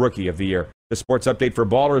Rookie of the Year. The sports update for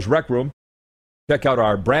Ballers Rec Room. Check out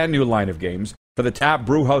our brand new line of games for the Tap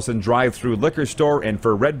Brewhouse and Drive-Thru Liquor Store, and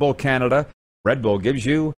for Red Bull Canada. Red Bull gives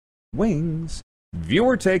you wings.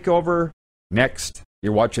 Viewer takeover next.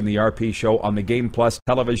 You're watching the RP Show on the Game Plus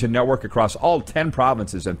television network across all 10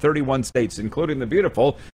 provinces and 31 states, including the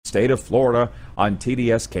beautiful state of Florida, on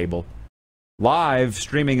TDS Cable. Live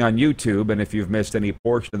streaming on YouTube, and if you've missed any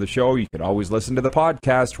portion of the show, you can always listen to the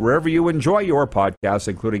podcast wherever you enjoy your podcasts,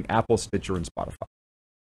 including Apple, Stitcher, and Spotify.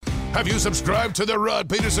 Have you subscribed to the Rod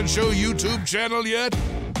Peterson Show YouTube channel yet?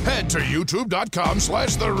 Head to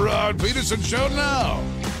youtube.com/The Rod Peterson Show now.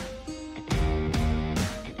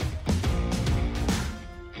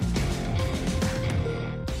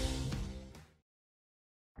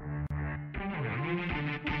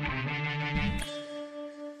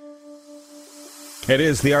 It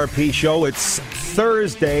is the RP Show. It's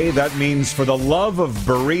Thursday. That means for the love of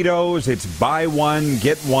burritos, it's buy one,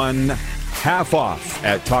 get one half off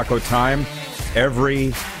at Taco Time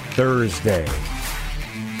every Thursday.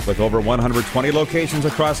 With over 120 locations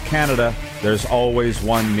across Canada, there's always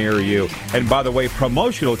one near you. And by the way,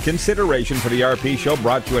 promotional consideration for the RP Show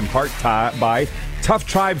brought to you in part by Tough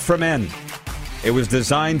Tribe for Men. It was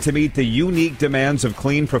designed to meet the unique demands of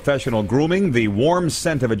clean professional grooming. The warm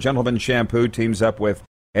scent of a gentleman's shampoo teams up with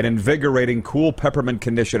an invigorating cool peppermint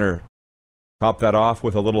conditioner. Top that off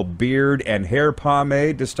with a little beard and hair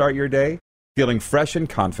pomade to start your day. Feeling fresh and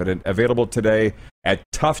confident. Available today at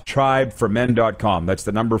toughtribeformen.com. That's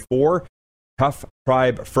the number 4,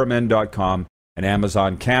 toughtribeformen.com, and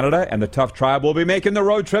Amazon Canada. And the Tough Tribe will be making the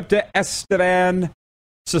road trip to Estevan,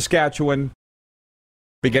 Saskatchewan.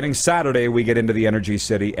 Beginning Saturday, we get into the Energy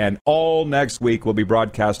City, and all next week we'll be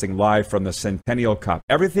broadcasting live from the Centennial Cup.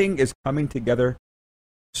 Everything is coming together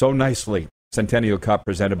so nicely. Centennial Cup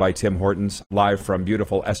presented by Tim Hortons, live from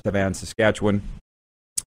beautiful Estevan, Saskatchewan.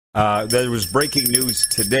 There was breaking news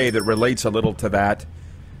today that relates a little to that.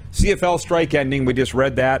 CFL strike ending, we just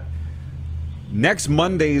read that. Next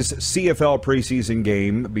Monday's CFL preseason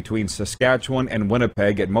game between Saskatchewan and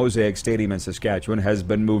Winnipeg at Mosaic Stadium in Saskatchewan has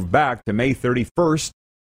been moved back to May 31st.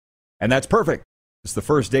 And that's perfect. It's the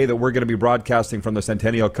first day that we're going to be broadcasting from the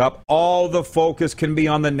Centennial Cup. All the focus can be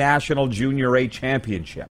on the National Junior A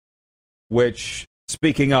Championship, which,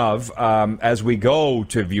 speaking of, as we go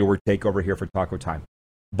to viewer takeover here for Taco Time,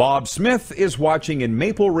 Bob Smith is watching in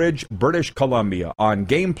Maple Ridge, British Columbia on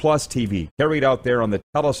Game Plus TV, carried out there on the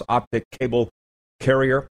TELUS Optic cable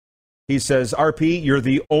carrier. He says, RP, you're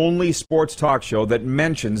the only sports talk show that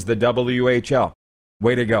mentions the WHL.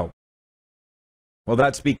 Way to go. Well,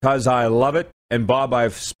 that's because I love it. And Bob,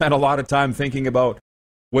 I've spent a lot of time thinking about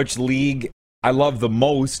which league I love the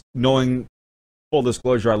most, knowing, full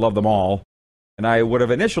disclosure, I love them all. And I would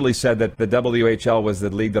have initially said that the WHL was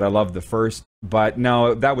the league that I loved the first, but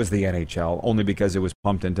no, that was the NHL, only because it was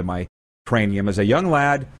pumped into my cranium as a young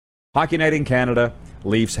lad. Hockey Night in Canada,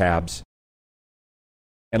 Leafs, Habs,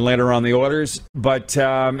 and later on the Oilers. But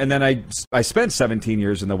and then I spent 17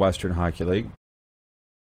 years in the Western Hockey League.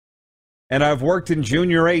 And I've worked in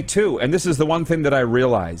Junior A too. And this is the one thing that I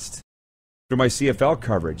realized through my CFL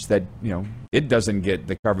coverage, that, you know, it doesn't get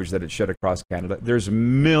the coverage that it should across Canada. There's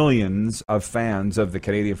millions of fans of the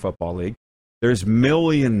Canadian Football League. There's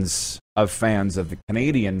millions of fans of the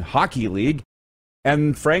Canadian Hockey League.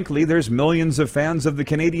 And frankly, there's millions of fans of the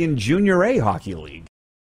Canadian Junior A Hockey League.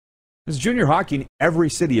 There's junior hockey in every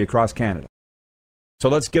city across Canada. So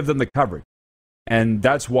let's give them the coverage. And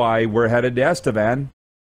that's why we're headed to Estevan.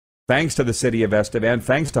 Thanks to the city of Estevan,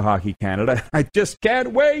 thanks to Hockey Canada. I just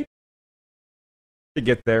can't wait to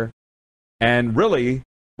get there. And really,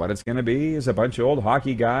 what it's going to be is a bunch of old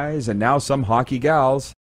hockey guys and now some hockey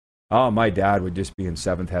gals. Oh, my dad would just be in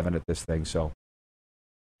seventh heaven at this thing, so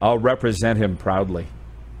I'll represent him proudly.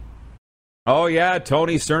 Oh, yeah,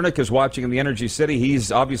 Tony Cernick is watching in the Energy City.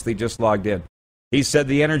 He's obviously just logged in. He said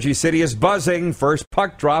the Energy City is buzzing. First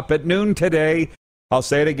puck drop at noon today. I'll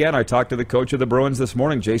say it again. I talked to the coach of the Bruins this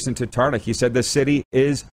morning, Jason Tatarnik. He said the city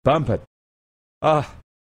is bumping. The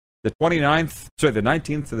 19th to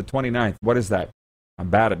the 29th. What is that? I'm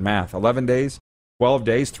bad at math. 11 days, 12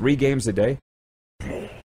 days, 3 games a day.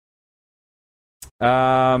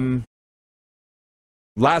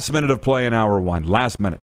 Last minute of play in hour 1. Last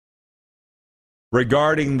minute.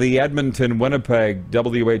 Regarding the Edmonton-Winnipeg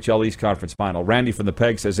WHL East Conference Final, Randy from the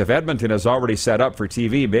Peg says, if Edmonton is already set up for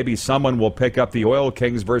TV, maybe someone will pick up the Oil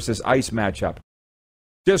Kings versus Ice matchup.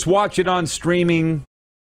 Just watch it on streaming.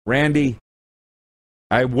 Randy,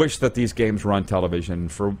 I wish that these games were on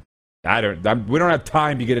television. We don't have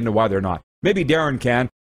time to get into why they're not. Maybe Darren can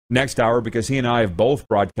next hour because he and I have both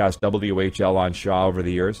broadcast WHL on Shaw over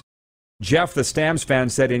the years. Jeff, the Stamps fan,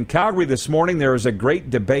 said, in Calgary this morning there was a great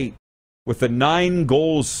debate with the 9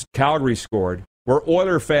 goals Calgary scored. Were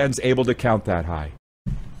Oiler fans able to count that high?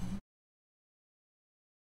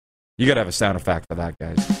 You got to have a sound effect for that,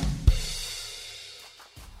 guys.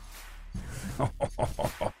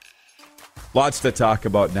 Lots to talk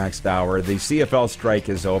about next hour. The CFL strike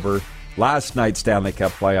is over. Last night's Stanley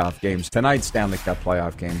Cup playoff games. Tonight's Stanley Cup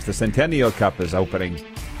playoff games. The Centennial Cup is opening.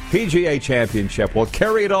 PGA Championship. We'll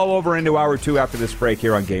carry it all over into hour 2 after this break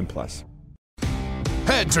here on Game Plus.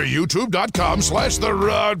 Head to youtube.com/The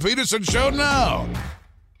Rod Peterson Show now.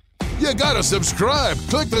 You gotta subscribe.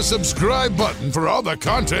 Click the subscribe button for all the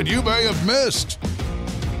content you may have missed.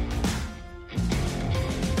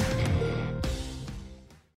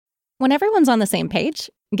 When everyone's on the same page,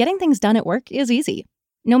 getting things done at work is easy.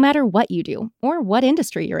 No matter what you do or what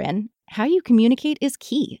industry you're in, how you communicate is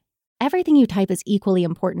key. Everything you type is equally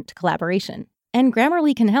important to collaboration, and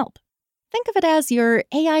Grammarly can help. Think of it as your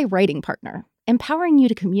AI writing partner, empowering you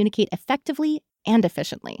to communicate effectively and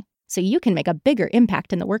efficiently, so you can make a bigger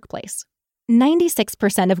impact in the workplace.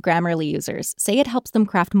 96% of Grammarly users say it helps them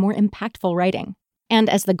craft more impactful writing. And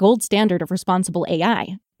as the gold standard of responsible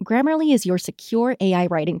AI, Grammarly is your secure AI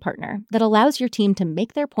writing partner that allows your team to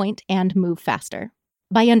make their point and move faster.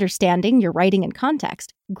 By understanding your writing and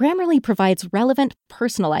context, Grammarly provides relevant,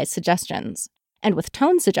 personalized suggestions. And with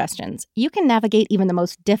tone suggestions, you can navigate even the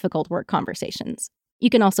most difficult work conversations. You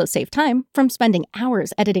can also save time from spending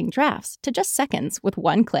hours editing drafts to just seconds with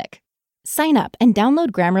one click. Sign up and download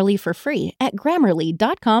Grammarly for free at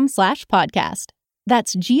grammarly.com/podcast.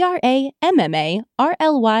 That's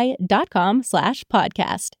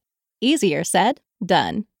GRAMMARLY.com/podcast. Easier said,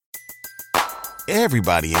 done.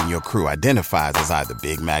 Everybody in your crew identifies as either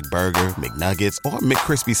Big Mac Burger, McNuggets, or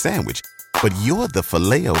McCrispy Sandwich. But you're the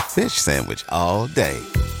Filet-O-Fish Sandwich all day.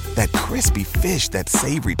 That crispy fish, that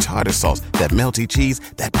savory tartar sauce, that melty cheese,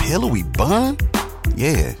 that pillowy bun.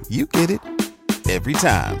 Yeah, you get it. Every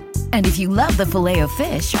time. And if you love the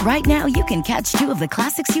Filet-O-Fish, right now you can catch 2 of the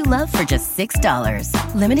classics you love for just $6.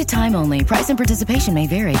 Limited time only. Price and participation may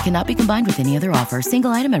vary. Cannot be combined with any other offer.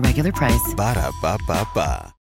 Single item at regular price. Ba-da-ba-ba-ba.